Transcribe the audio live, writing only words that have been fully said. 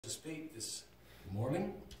speak this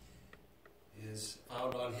morning is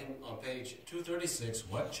found on page 236.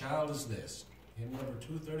 What child is this? Hymn number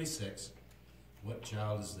 236. What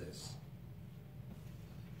child is this?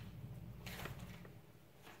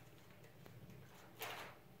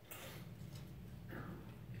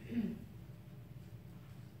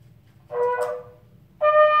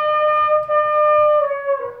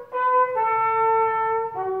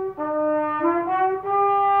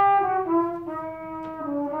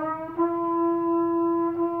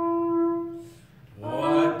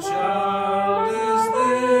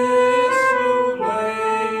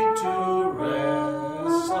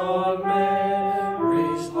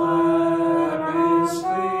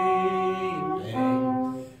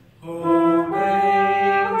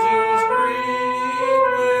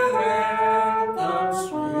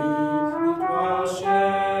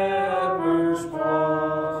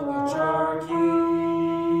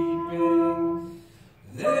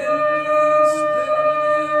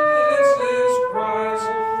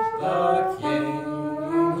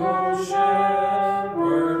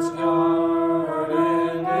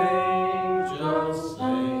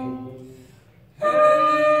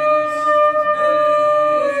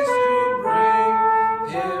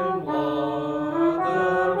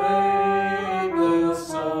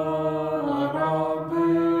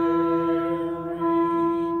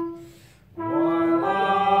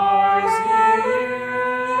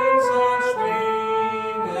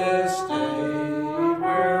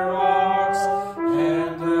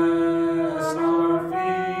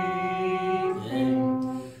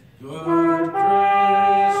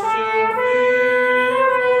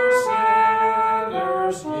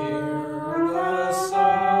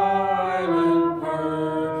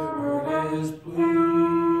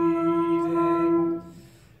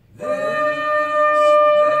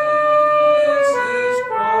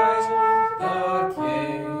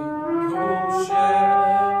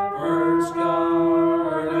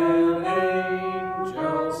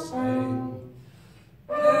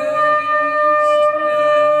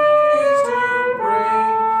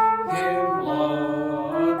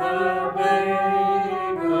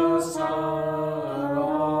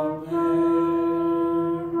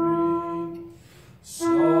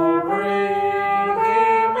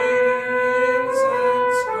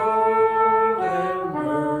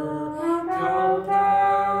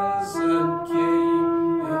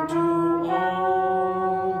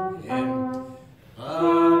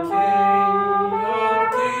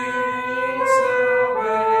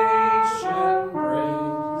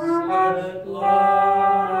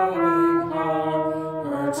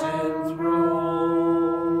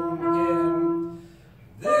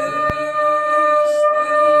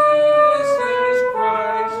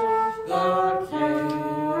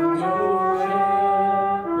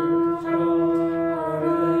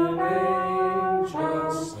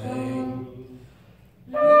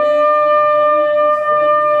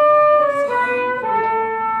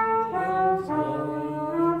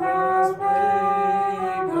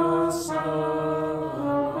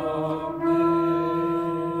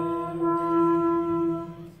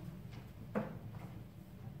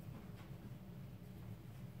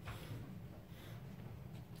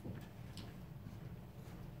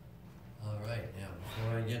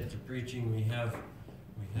 Preaching, we have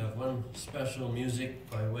one special music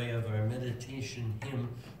by way of our meditation hymn.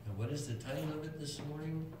 And what is the title of it this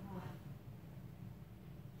morning?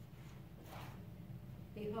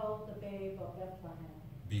 Behold the Babe of Bethlehem.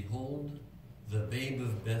 Behold the Babe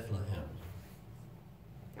of Bethlehem.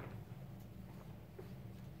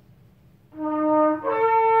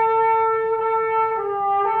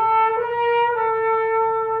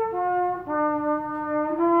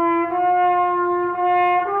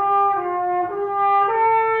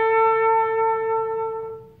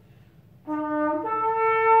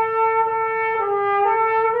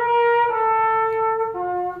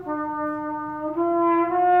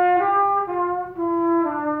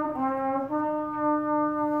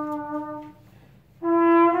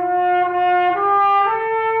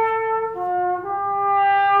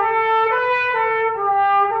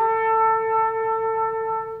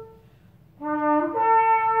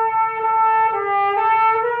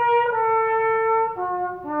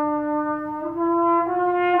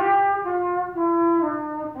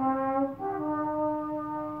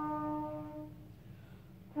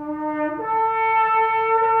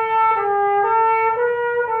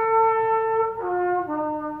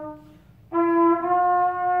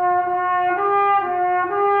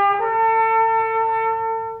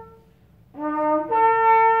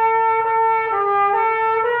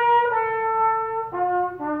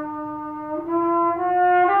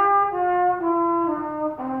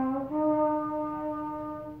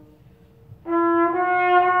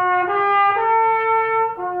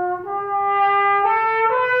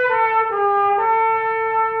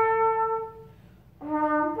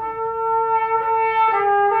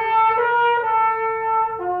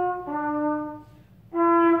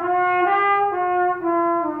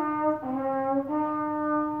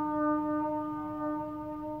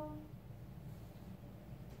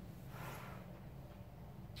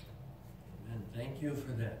 you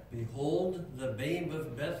for that. Behold the babe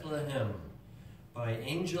of Bethlehem, by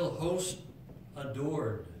angel host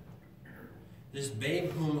adored. This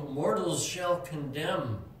babe whom mortals shall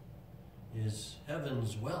condemn is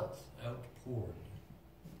heaven's wealth outpoured.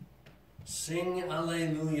 Sing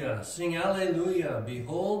Alleluia, sing Alleluia.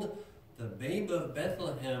 Behold the babe of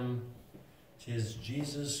Bethlehem, 'tis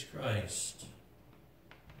Jesus Christ,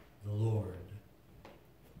 the Lord.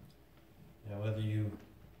 Now, whether you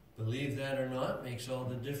believe that or not makes all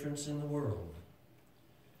the difference in the world.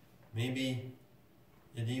 Maybe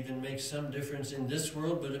it even makes some difference in this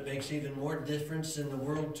world, but it makes even more difference in the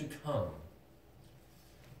world to come.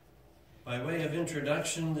 By way of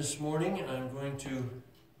introduction this morning, I'm going to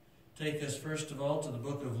take us first of all to the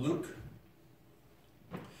book of Luke.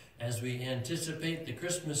 As we anticipate the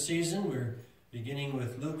Christmas season, we're beginning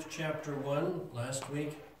with Luke chapter 1. Last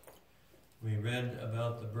week, we read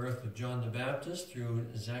about the birth of John the Baptist through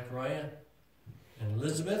Zechariah and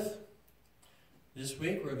Elizabeth. This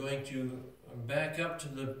week we're going to back up to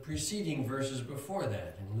the preceding verses before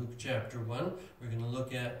that. In Luke chapter 1, we're going to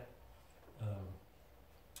look at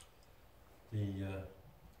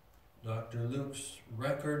Dr. Luke's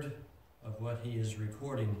record of what he is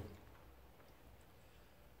recording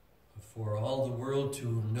for all the world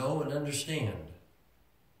to know and understand.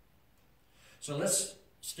 So let's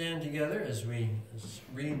stand together as we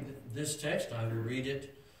read this text. I will read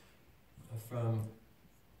it from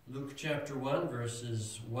Luke chapter 1,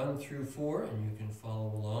 verses 1 through 4, and you can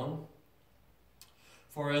follow along.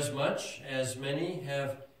 For as much as many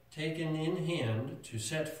have taken in hand to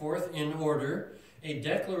set forth in order a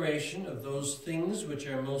declaration of those things which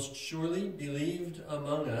are most surely believed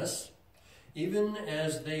among us, even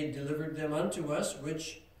as they delivered them unto us,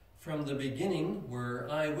 which from the beginning were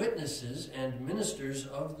eyewitnesses and ministers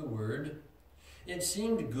of the word, it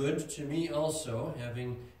seemed good to me also,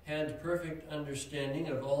 having had perfect understanding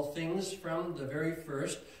of all things from the very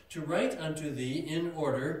first, to write unto thee in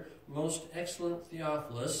order, most excellent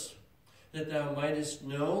Theophilus, that thou mightest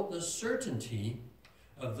know the certainty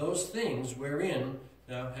of those things wherein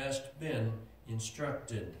thou hast been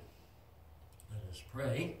instructed. Let us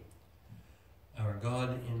pray. Our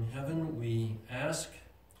God in heaven, we ask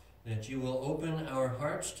that you will open our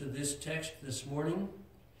hearts to this text this morning,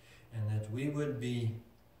 and that we would be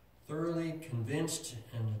thoroughly convinced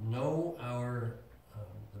and know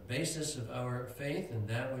the basis of our faith and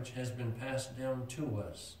that which has been passed down to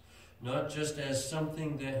us, not just as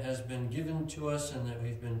something that has been given to us and that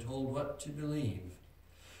we've been told what to believe,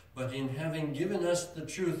 but in having given us the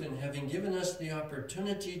truth and having given us the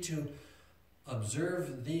opportunity to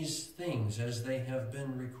observe these things as they have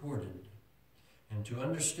been recorded, and to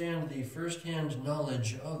understand the first-hand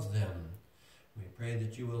knowledge of them. We pray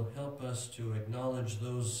that you will help us to acknowledge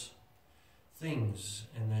those things,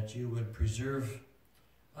 and that you would preserve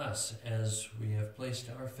us as we have placed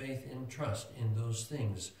our faith and trust in those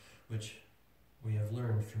things which we have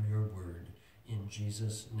learned from your word. In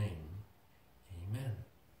Jesus' name, amen.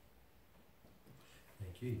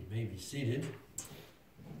 Thank you. You may be seated.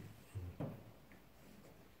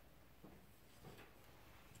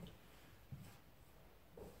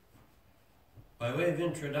 By way of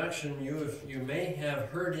introduction, you may have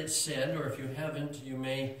heard it said, or if you haven't, you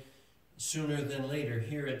may sooner than later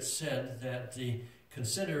hear it said, that the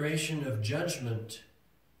consideration of judgment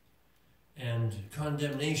and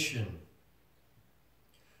condemnation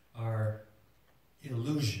are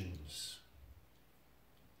illusions.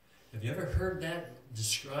 Have you ever heard that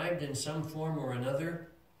described in some form or another?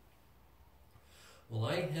 Well,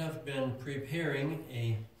 I have been preparing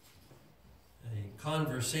a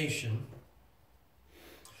conversation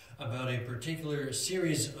about a particular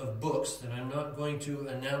series of books that I'm not going to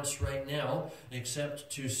announce right now,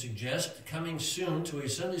 except to suggest, coming soon to a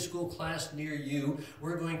Sunday school class near you,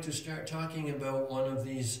 we're going to start talking about one of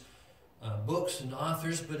these books and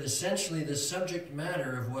authors, but essentially the subject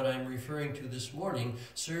matter of what I'm referring to this morning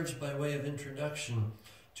serves by way of introduction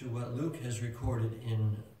to what Luke has recorded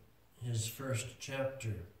in his first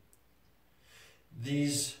chapter.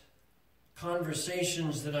 These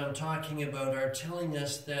conversations that I'm talking about are telling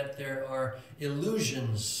us that there are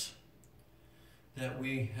illusions, that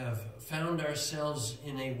we have found ourselves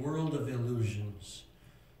in a world of illusions,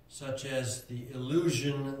 such as the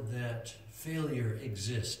illusion that failure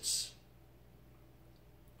exists,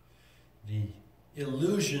 the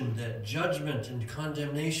illusion that judgment and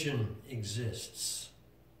condemnation exists.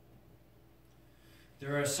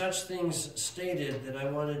 There are such things stated that I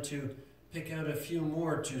wanted to pick out a few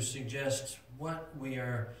more to suggest what we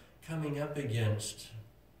are coming up against.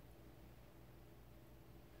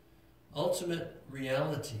 Ultimate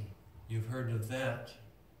reality, you've heard of that.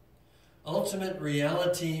 ultimate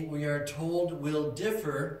reality, we are told, will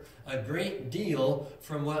differ a great deal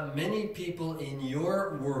from what many people in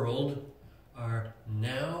your world are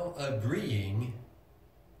now agreeing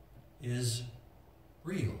is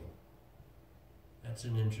real. That's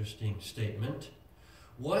an interesting statement.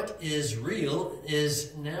 What is real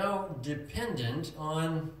is now dependent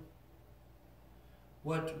on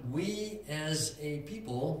what we as a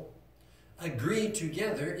people agree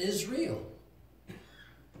together is real.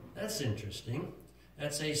 That's interesting.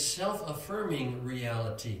 That's a self-affirming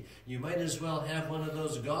reality. You might as well have one of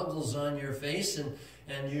those goggles on your face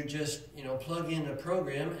and you just, plug in a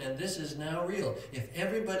program and this is now real. If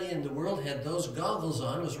everybody in the world had those goggles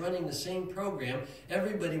on, was running the same program,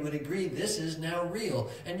 everybody would agree this is now real.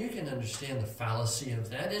 And you can understand the fallacy of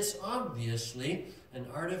that. It's obviously an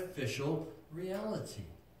artificial reality.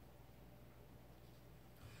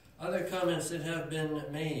 Other comments that have been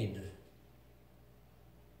made.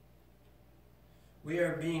 We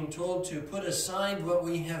are being told to put aside what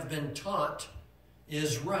we have been taught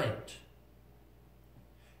is right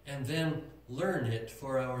and then learn it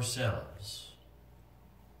for ourselves.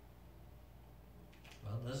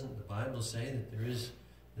 Well, doesn't the Bible say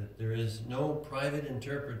that there is no private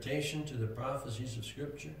interpretation to the prophecies of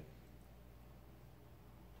Scripture?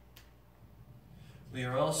 We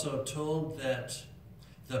are also told that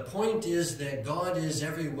the point is that God is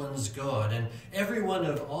everyone's God, and everyone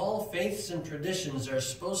of all faiths and traditions are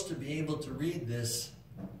supposed to be able to read this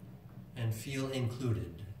and feel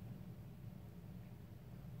included.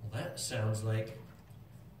 Well, that sounds like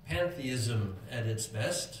pantheism at its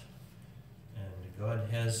best. And God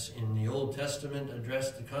has, in the Old Testament,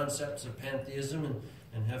 addressed the concepts of pantheism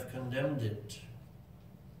and have condemned it.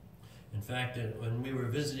 In fact, when we were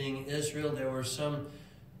visiting Israel, there were some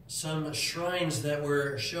shrines that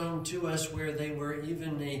were shown to us where they were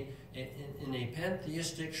even in a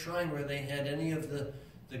pantheistic shrine where they had any of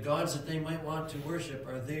the gods that they might want to worship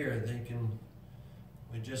are there.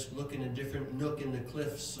 We just look in a different nook in the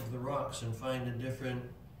cliffs of the rocks and find a different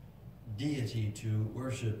deity to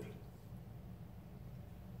worship.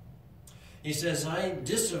 He says, I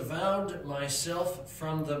disavowed myself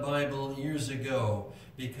from the Bible years ago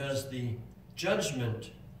because the judgment,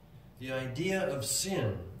 the idea of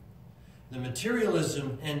sin, the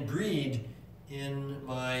materialism and greed in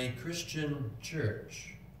my Christian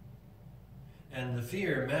church, and the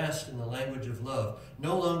fear masked in the language of love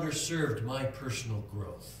no longer served my personal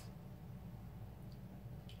growth.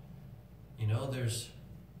 There's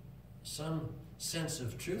some sense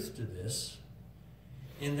of truth to this,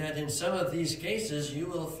 in that in some of these cases you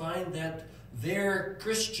will find that their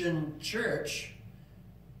Christian church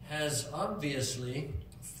has obviously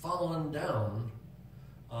fallen down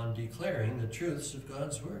on declaring the truths of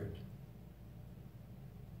God's Word.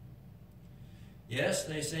 Yes,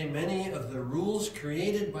 they say many of the rules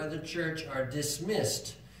created by the church are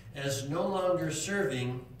dismissed as no longer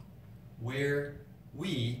serving where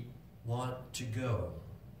we want to go.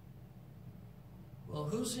 Well,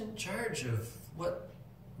 who's in charge of what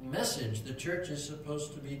message the church is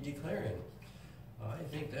supposed to be declaring? I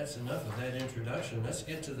think that's enough of that introduction. Let's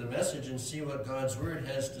get to the message and see what God's Word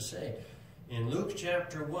has to say. In Luke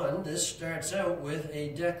chapter 1, this starts out with a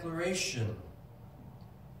declaration.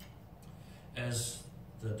 As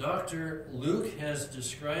the Dr. Luke has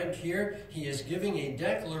described here, he is giving a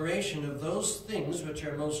declaration of those things which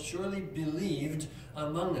are most surely believed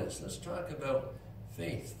among us. Let's talk about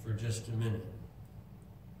faith for just a minute.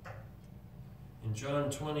 In John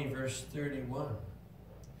 20, verse 31,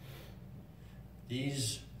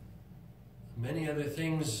 these many other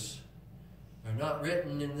things are not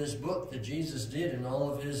written in this book that Jesus did in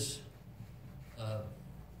all of his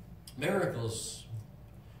miracles.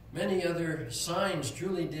 Many other signs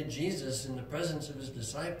truly did Jesus in the presence of his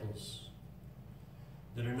disciples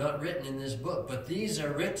that are not written in this book. But these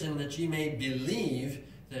are written that ye may believe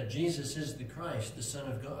that Jesus is the Christ, the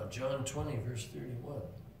Son of God. John 20, verse 31.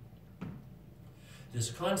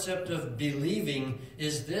 This concept of believing,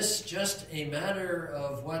 is this just a matter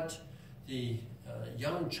of what the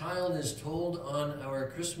young child is told on our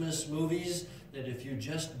Christmas movies, that if you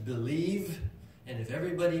just believe, and if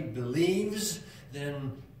everybody believes,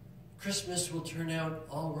 then Christmas will turn out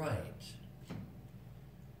all right?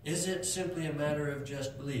 Is it simply a matter of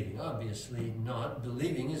just believing? Obviously not.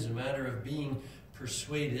 Believing is a matter of being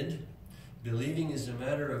persuaded. Believing is a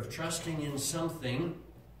matter of trusting in something.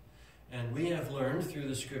 And we have learned through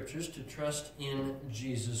the Scriptures to trust in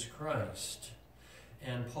Jesus Christ.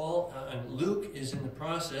 And Luke is in the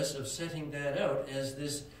process of setting that out as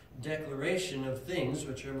this declaration of things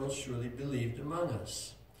which are most surely believed among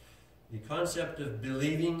us. The concept of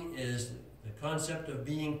believing is the concept of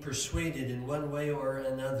being persuaded in one way or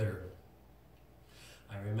another.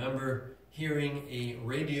 I remember hearing a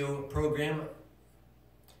radio program.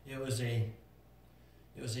 It was a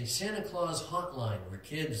Santa Claus hotline where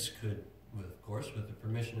kids could, of course, with the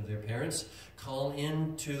permission of their parents, call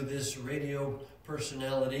into this radio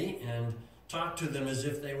personality and talk to them as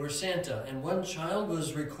if they were Santa. And one child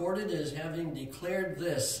was recorded as having declared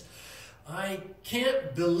this: "I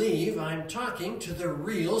can't believe I'm talking to the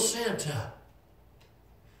real Santa."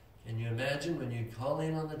 Can you imagine when you call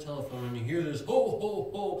in on the telephone and you hear this, "Ho,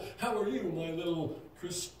 ho, ho, how are you, my little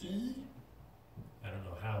Christy?" I don't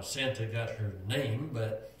know how Santa got her name,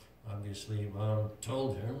 but obviously Mom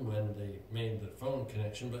told him when they made the phone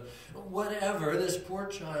connection. But whatever, this poor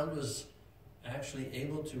child was actually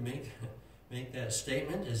able to make that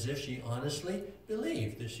statement as if she honestly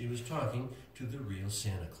believed that she was talking to the real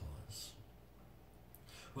Santa Claus.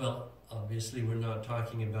 Well, obviously we're not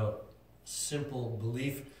talking about simple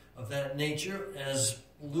belief of that nature. As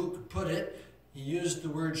Luke put it, he used the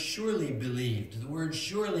word surely believed. The word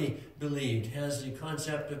surely believed has the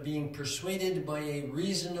concept of being persuaded by a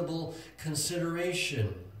reasonable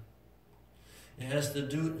consideration. It has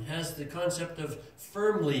the concept of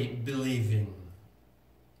firmly believing.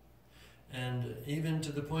 And even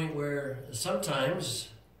to the point where sometimes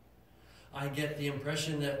I get the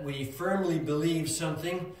impression that we firmly believe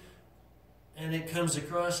something and it comes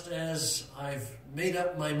across as I've made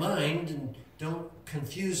up my mind, and don't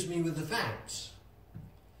confuse me with the facts.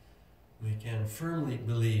 We can firmly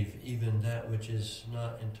believe even that which is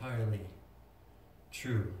not entirely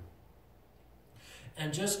true.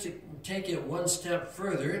 And just to take it one step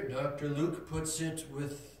further, Dr. Luke puts it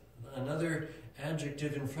with another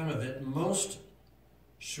adjective in front of it: most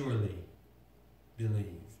surely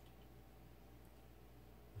believed.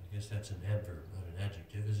 I guess that's an adverb, not an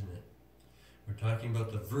adjective, isn't it? We're talking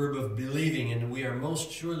about the verb of believing, and we are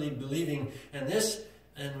most surely believing.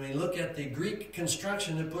 And we look at the Greek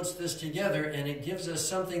construction that puts this together, and it gives us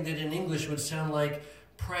something that in English would sound like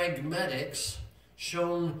pragmatics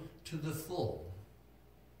shown to the full.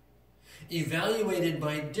 Evaluated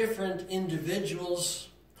by different individuals,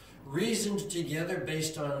 reasoned together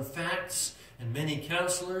based on facts and many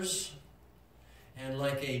counselors, and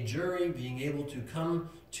like a jury being able to come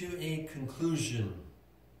to a conclusion.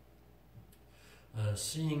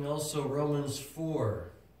 Seeing also Romans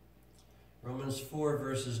 4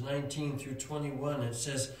 verses 19 through 21, it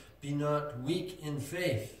says, "Be not weak in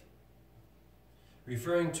faith,"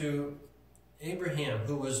 referring to Abraham,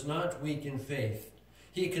 who was not weak in faith.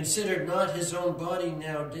 "He considered not his own body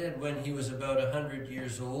now dead when he was about 100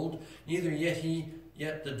 years old, neither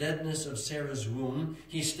yet the deadness of Sarah's womb.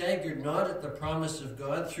 He staggered not at the promise of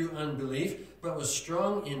God through unbelief, but was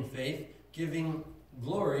strong in faith, giving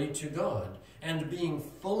glory to God, and being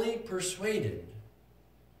fully persuaded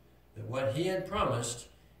that what he had promised,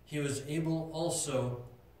 he was able also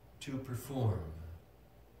to perform."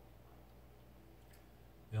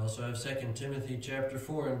 We also have 2 Timothy chapter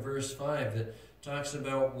 4 and verse 5 that talks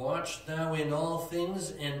about, "Watch thou in all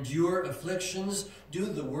things, endure afflictions, do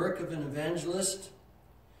the work of an evangelist,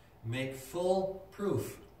 make full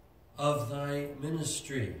proof of thy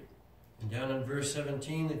ministry." And down in verse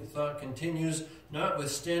 17, the thought continues,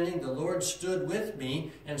 "Notwithstanding, the Lord stood with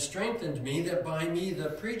me and strengthened me, that by me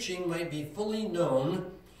the preaching might be fully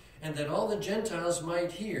known, and that all the Gentiles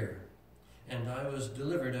might hear. And I was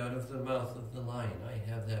delivered out of the mouth of the lion." I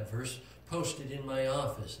have that verse posted in my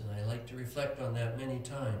office, and I like to reflect on that many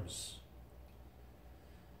times.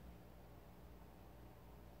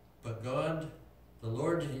 But God, the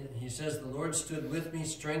Lord, he says, "The Lord stood with me,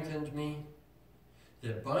 strengthened me,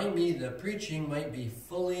 that by me the preaching might be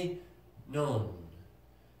fully known."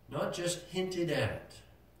 Not just hinted at,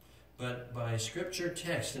 but by scripture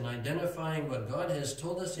text and identifying what God has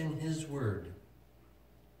told us in his word.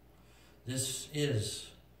 This is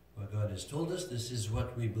what God has told us. This is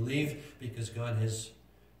what we believe because God has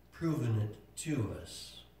proven it to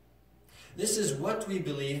us. This is what we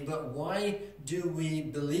believe, but why do we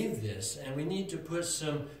believe this? And we need to put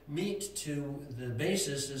some meat to the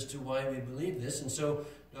basis as to why we believe this. And so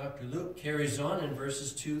Dr. Luke carries on in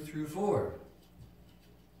verses 2 through 4.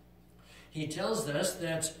 He tells us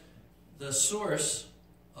that the source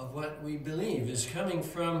of what we believe is coming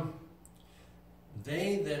from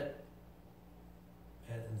they that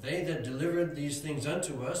delivered these things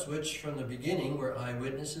unto us, which from the beginning were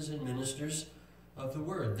eyewitnesses and ministers of the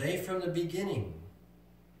word. They from the beginning.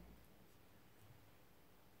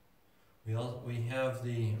 We have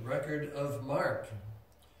the record of Mark.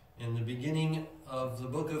 In the beginning of the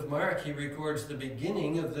book of Mark, he records the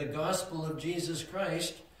beginning of the gospel of Jesus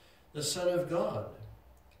Christ, the Son of God.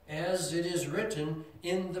 as it is written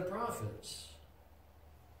in the prophets.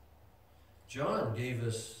 John gave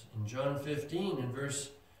us in John 15 and verse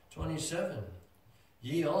 27,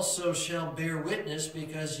 ye also shall bear witness,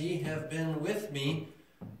 because ye have been with me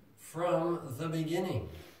from the beginning.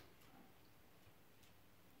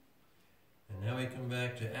 And now we come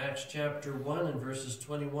back to Acts chapter 1 and verses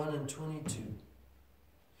 21 and 22.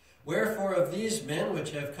 Wherefore of these men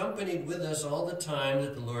which have companied with us all the time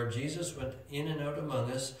that the Lord Jesus went in and out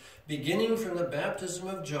among us, beginning from the baptism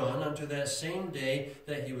of John unto that same day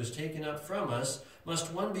that he was taken up from us,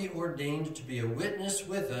 must one be ordained to be a witness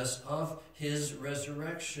with us of his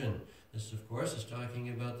resurrection. This, of course, is talking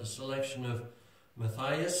about the selection of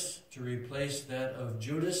Matthias to replace that of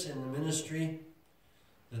Judas in the ministry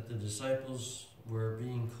that the disciples were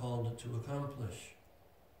being called to accomplish.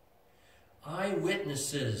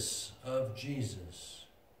 Eyewitnesses of Jesus,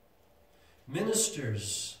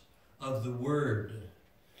 ministers of the Word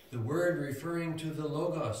referring to the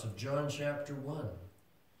Logos of John chapter 1.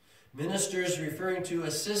 Ministers referring to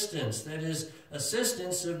assistants, that is,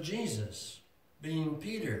 assistants of Jesus, being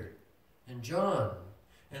Peter and John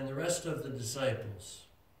and the rest of the disciples.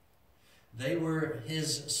 They were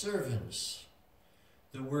his servants.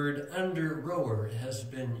 The word under-rower has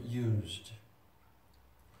been used.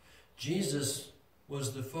 Jesus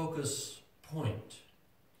was the focus point,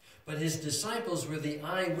 but his disciples were the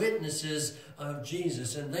eyewitnesses of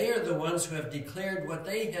Jesus, and they are the ones who have declared what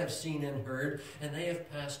they have seen and heard, and they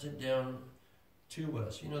have passed it down to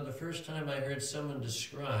us. You know, the first time I heard someone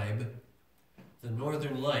describe the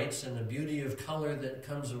northern lights and the beauty of color that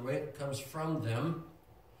comes from them,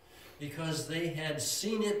 because they had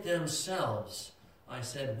seen it themselves, I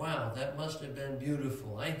said, wow, that must have been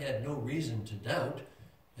beautiful. I had no reason to doubt,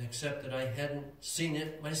 except that I hadn't seen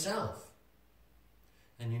it myself.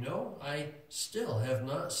 And you know, I still have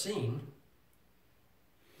not seen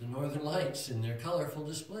the northern lights in their colorful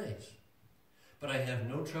displays. But I have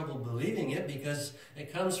no trouble believing it, because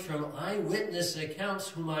it comes from eyewitness accounts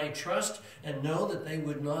whom I trust and know that they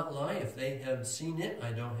would not lie. If they have seen it,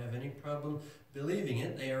 I don't have any problem believing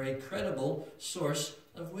it. They are a credible source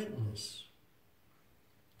of witness.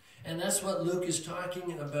 And that's what Luke is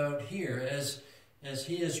talking about here as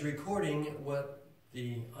he is recording what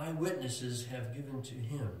the eyewitnesses have given to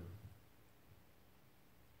him.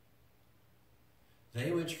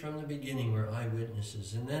 They which from the beginning were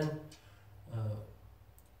eyewitnesses. And then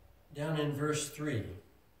down in verse 3.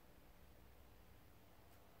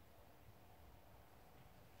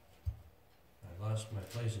 I lost my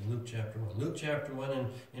place in Luke chapter 1. Luke chapter 1 and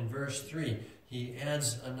in verse 3, he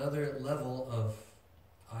adds another level of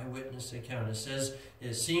eyewitness account. It says,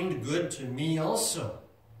 it seemed good to me also.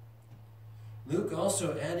 Luke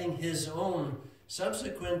also adding his own,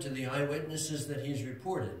 subsequent to the eyewitnesses that he's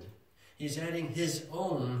reported. He's adding his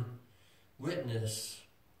own witness,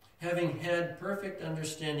 having had perfect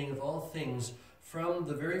understanding of all things from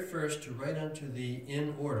the very first to right unto the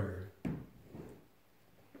in order.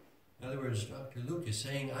 In other words, Dr. Luke is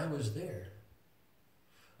saying, I was there.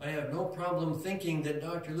 I have no problem thinking that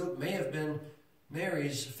Dr. Luke may have been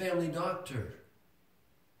Mary's family doctor,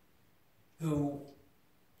 who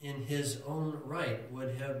in his own right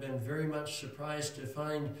would have been very much surprised to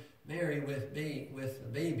find Mary with a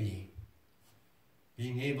baby,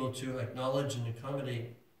 being able to acknowledge and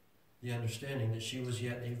accommodate the understanding that she was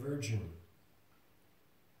yet a virgin.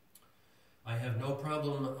 I have no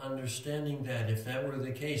problem understanding that. If that were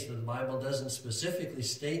the case, the Bible doesn't specifically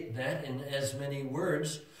state that in as many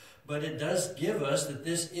words, but it does give us that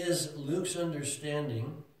this is Luke's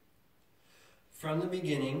understanding from the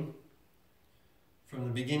beginning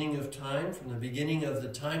of time, from the beginning of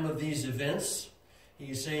the time of these events.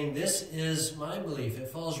 He's saying, this is my belief. It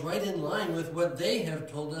falls right in line with what they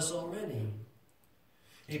have told us already.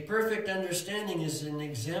 A perfect understanding is an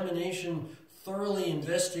examination, thoroughly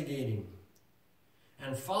investigating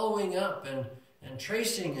and following up and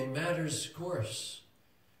tracing a matter's course.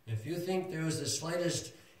 If you think there was the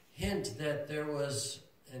slightest hint that there was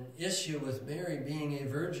an issue with Mary being a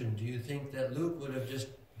virgin, do you think that Luke would have just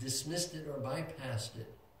dismissed it or bypassed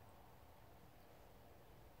it?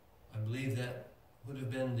 I believe that would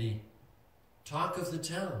have been the talk of the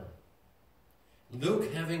town.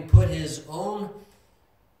 Luke, having put his own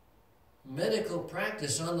medical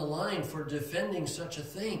practice on the line for defending such a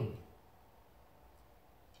thing.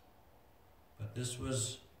 But this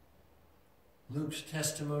was Luke's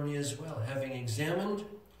testimony as well, having examined,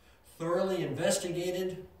 thoroughly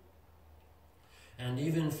investigated, and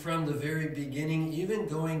even from the very beginning, even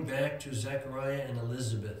going back to Zechariah and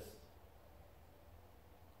Elizabeth.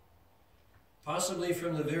 Possibly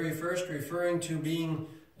from the very first, referring to being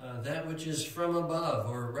that which is from above,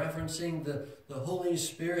 or referencing the Holy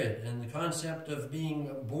Spirit and the concept of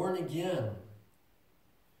being born again.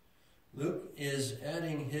 Luke is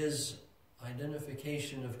adding his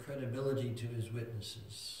identification of credibility to his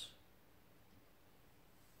witnesses.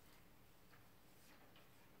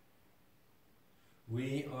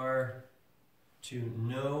 We are to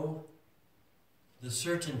know the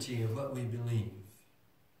certainty of what we believe.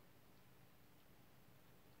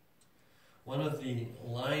 One of the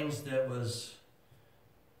lines that was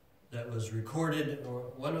recorded, or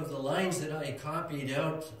one of the lines that I copied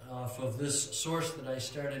out off of this source that I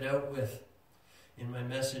started out with in my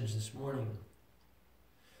message this morning,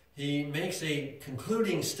 he makes a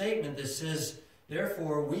concluding statement that says,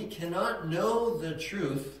 "Therefore we cannot know the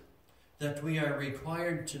truth that we are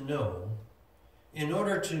required to know in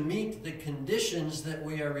order to meet the conditions that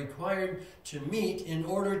we are required to meet in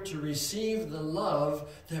order to receive the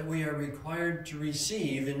love that we are required to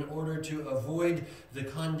receive in order to avoid the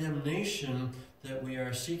condemnation that we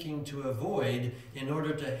are seeking to avoid in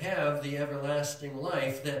order to have the everlasting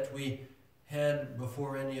life that we had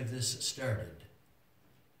before any of this started."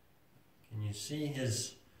 Can you see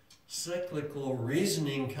his cyclical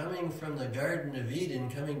reasoning coming from the Garden of Eden,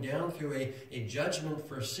 coming down through a judgment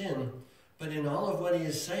for sin? But in all of what he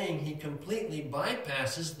is saying, he completely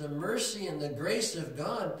bypasses the mercy and the grace of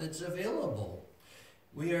God that's available.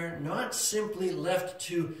 We are not simply left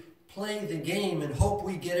to play the game and hope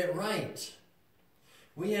we get it right.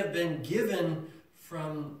 We have been given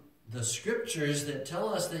from the scriptures that tell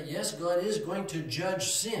us that yes, God is going to judge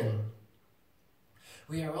sin.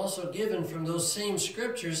 We are also given from those same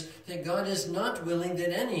scriptures that God is not willing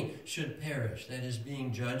that any should perish, that is,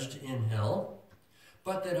 being judged in hell,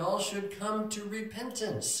 but that all should come to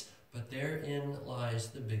repentance. But therein lies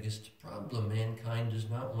the biggest problem. Mankind does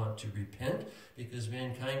not want to repent because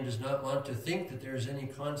mankind does not want to think that there is any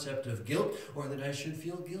concept of guilt or that I should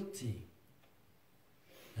feel guilty.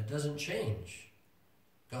 That doesn't change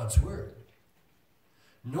God's word.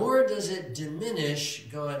 Nor does it diminish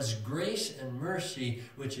God's grace and mercy,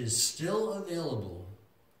 which is still available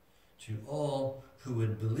to all who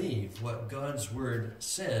would believe what God's word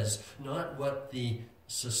says, not what the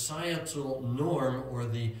societal norm or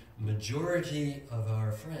the majority of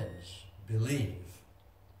our friends believe.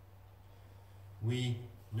 We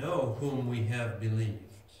know whom we have believed.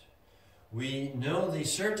 We know the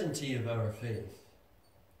certainty of our faith.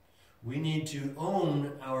 We need to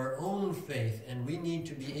own our own faith, and we need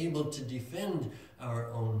to be able to defend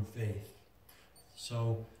our own faith.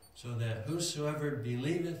 So that whosoever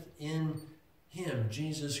believeth in him,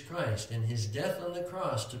 Jesus Christ, and his death on the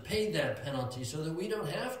cross to pay that penalty so that we don't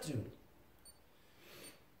have to,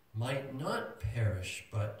 might not perish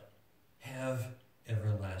but have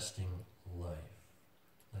everlasting life.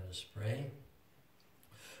 Let us pray.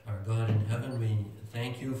 Our God in heaven, we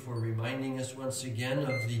thank you for reminding us once again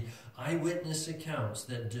of the eyewitness accounts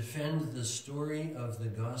that defend the story of the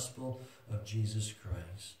gospel of Jesus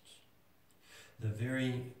Christ. The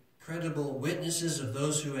very credible witnesses of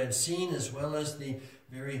those who had seen, as well as the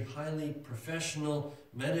very highly professional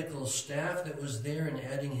medical staff that was there and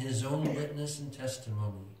adding his own witness and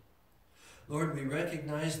testimony. Lord, we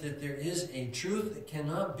recognize that there is a truth that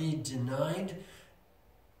cannot be denied,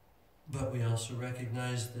 but we also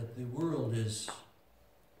recognize that the world is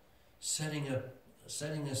setting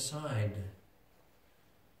aside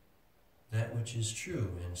that which is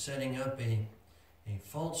true and setting up a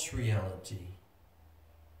false reality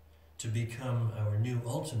to become our new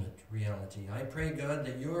ultimate reality. I pray, God,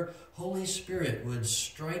 that your Holy Spirit would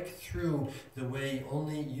strike through the way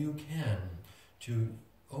only you can to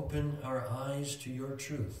open our eyes to your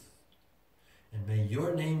truth. And may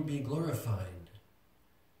your name be glorified.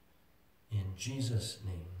 In Jesus'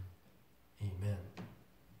 name, amen.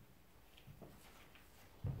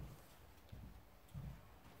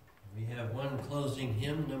 We have one closing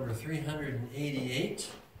hymn, number 388.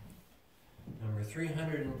 Number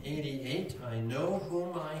 388, I know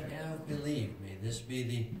whom I have believed. May this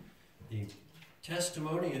be the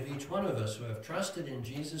testimony of each one of us who have trusted in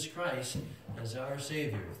Jesus Christ as our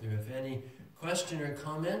Savior. If there is any question or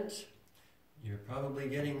comment, you're probably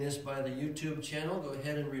getting this by the YouTube channel. Go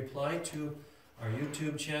ahead and reply to our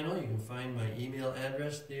YouTube channel. You can find my email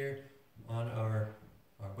address there on our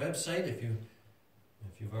website. If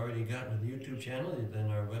you've already gotten to the YouTube channel,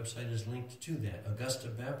 then our website is linked to that,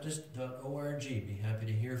 augustabaptist.org. Be happy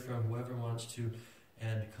to hear from whoever wants to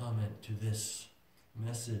add comment to this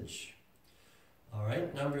message. All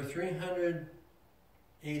right, number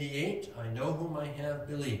 388, I know whom I have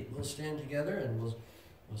believed. We'll stand together and we'll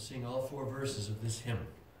sing all 4 verses of this hymn.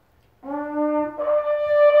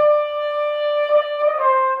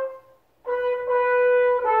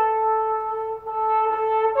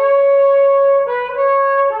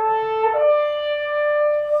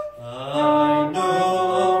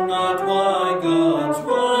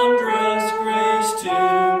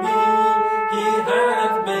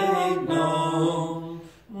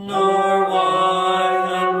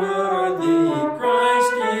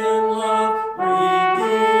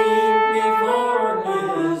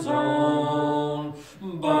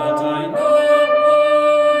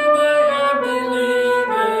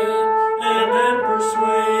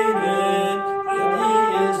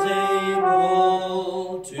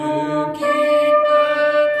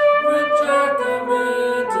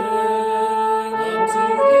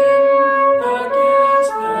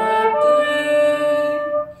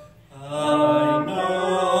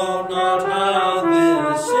 not how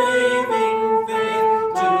this saving faith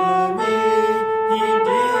to me he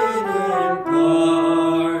did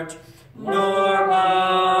impart, nor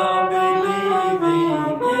how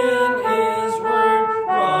believing in his word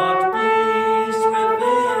brought peace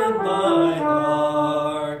within my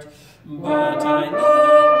heart. But I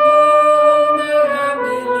know I am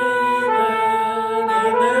believing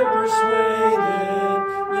and am persuaded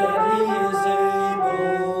that he is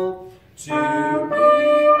able to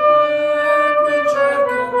bring that which I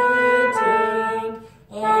committed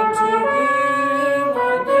unto him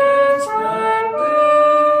against that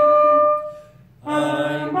day. I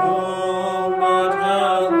know not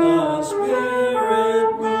how the Spirit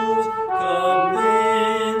moves,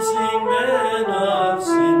 convincing men of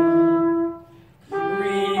sin,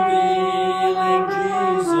 revealing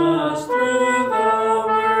Jesus through the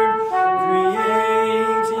Word,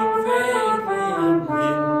 creating faith in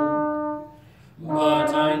him. But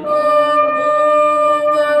I know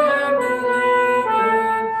I am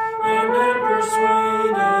believing and am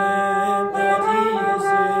persuaded that he is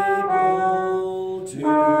able to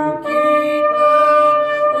keep that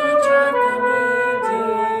which I've committed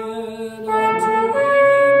unto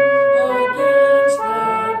him against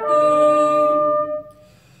that day.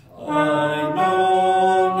 I know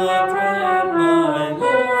not when my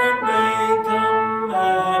Lord may come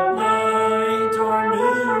at night or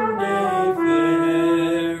noonday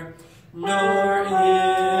fair, nor